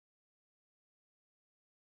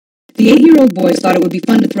The 8-year-old boys thought it would be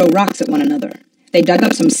fun to throw rocks at one another. They dug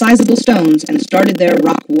up some sizable stones and started their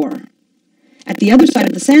rock war. At the other side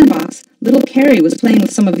of the sandbox, little Carrie was playing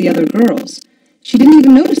with some of the other girls. She didn't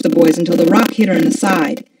even notice the boys until the rock hit her in the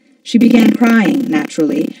side. She began crying,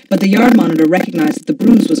 naturally, but the yard monitor recognized that the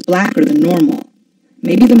bruise was blacker than normal.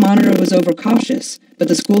 Maybe the monitor was overcautious, but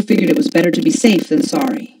the school figured it was better to be safe than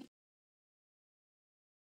sorry.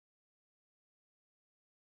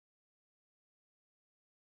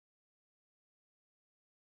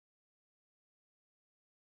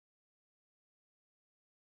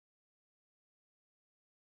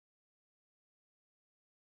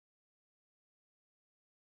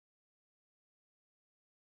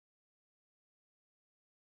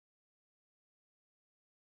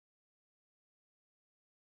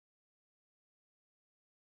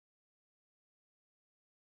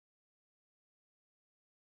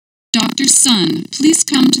 Dr. Sun, please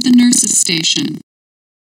come to the nurse's station.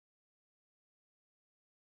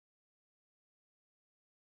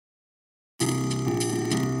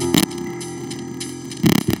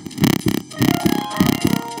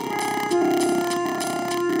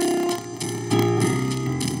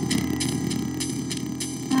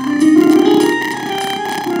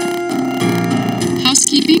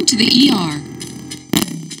 Housekeeping to the ER.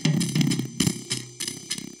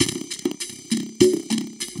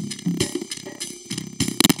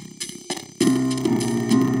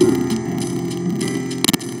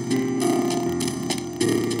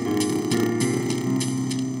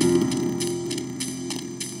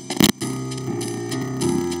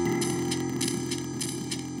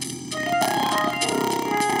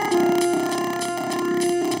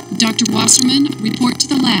 Dr. Wasserman, report to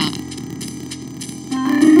the lab.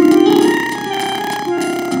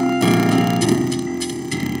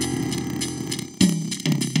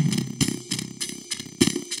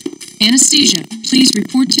 Anesthesia, please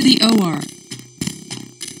report to the OR.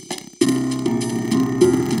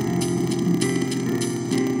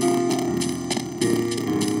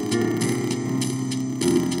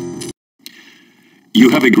 You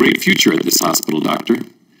have a great future at this hospital, Doctor.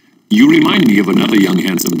 You remind me of another young,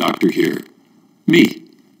 handsome doctor here. Me.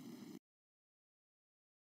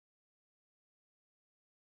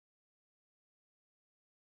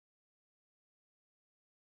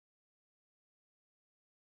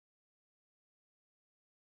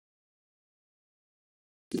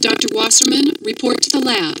 Dr. Wasserman, report to the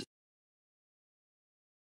lab.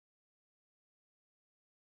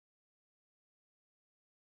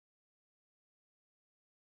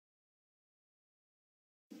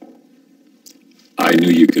 I knew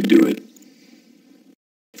you could do it.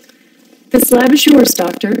 This lab is yours,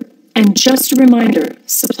 Doctor. And just a reminder,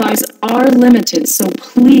 supplies are limited, so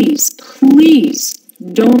please, please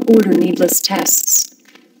don't order needless tests.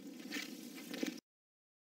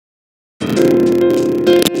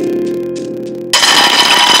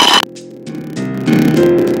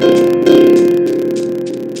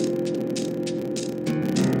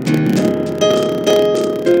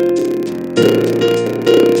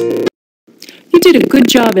 You did a good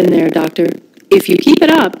job in there, Doctor. If you keep it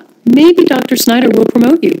up, maybe Dr. Snyder will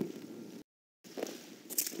promote you.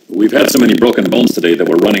 We've had so many broken bones today that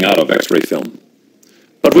we're running out of X-ray film.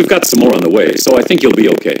 But we've got some more on the way, so I think you'll be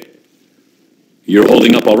okay. You're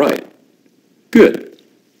holding up all right. Good.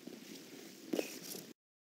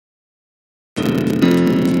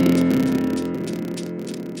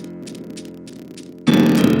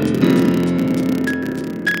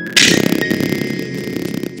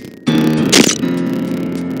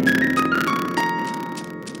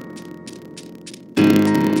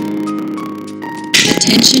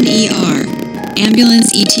 Attention ER.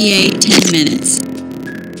 Ambulance ETA 10 minutes.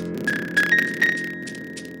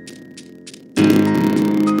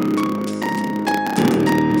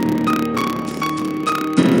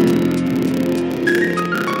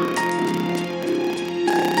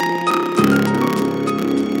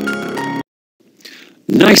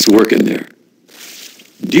 Nice work in there.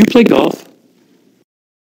 Do you play golf?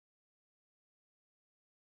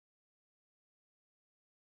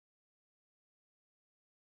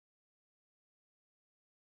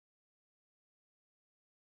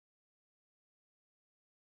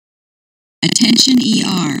 Attention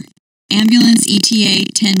ER. Ambulance ETA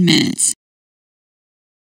 10 minutes.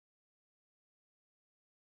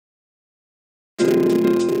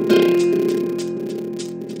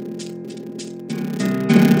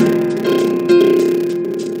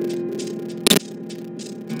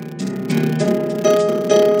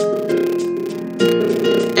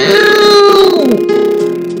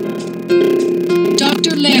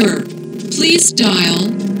 Dr. Lehrer, please dial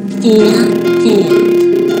 44.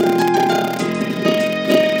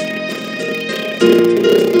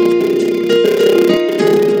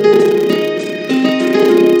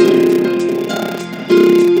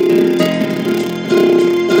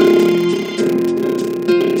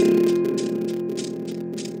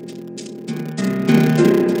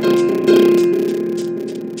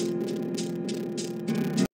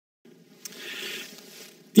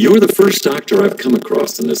 You're the first doctor I've come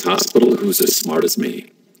across in this hospital who's as smart as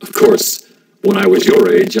me. Of course, when I was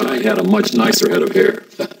your age, I had a much nicer head of hair.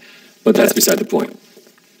 But that's beside the point.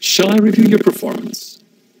 Shall I review your performance?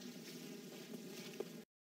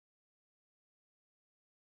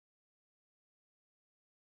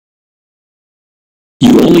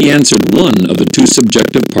 You only answered one of the two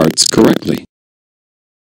subjective parts correctly.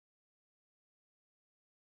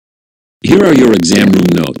 Here are your exam room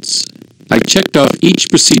notes. I checked off each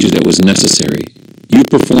procedure that was necessary. You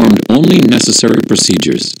performed only necessary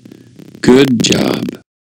procedures. Good job.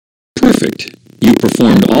 Perfect. You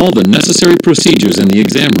performed all the necessary procedures in the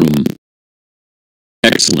exam room.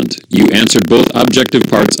 Excellent. You answered both objective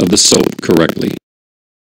parts of the SOAP correctly.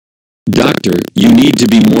 Doctor, you need to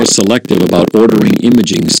be more selective about ordering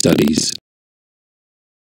imaging studies.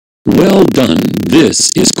 Well done. This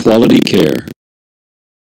is quality care.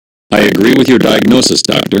 I agree with your diagnosis,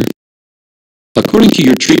 doctor. According to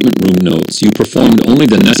your treatment room notes, you performed only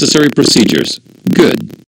the necessary procedures.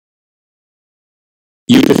 Good.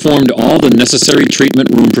 You performed all the necessary treatment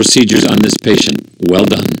room procedures on this patient. Well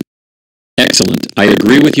done. Excellent. I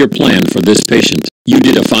agree with your plan for this patient. You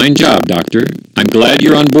did a fine job, doctor. I'm glad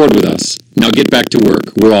you're on board with us. Now get back to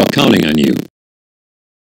work. We're all counting on you.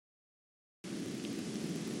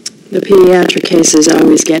 The pediatric cases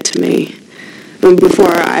always get to me. Before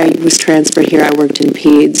I was transferred here, I worked in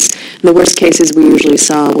peds. The worst cases we usually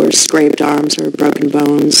saw were scraped arms or broken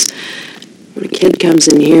bones. When a kid comes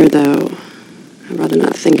in here, though, I'd rather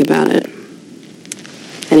not think about it.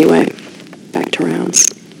 Anyway, back to rounds.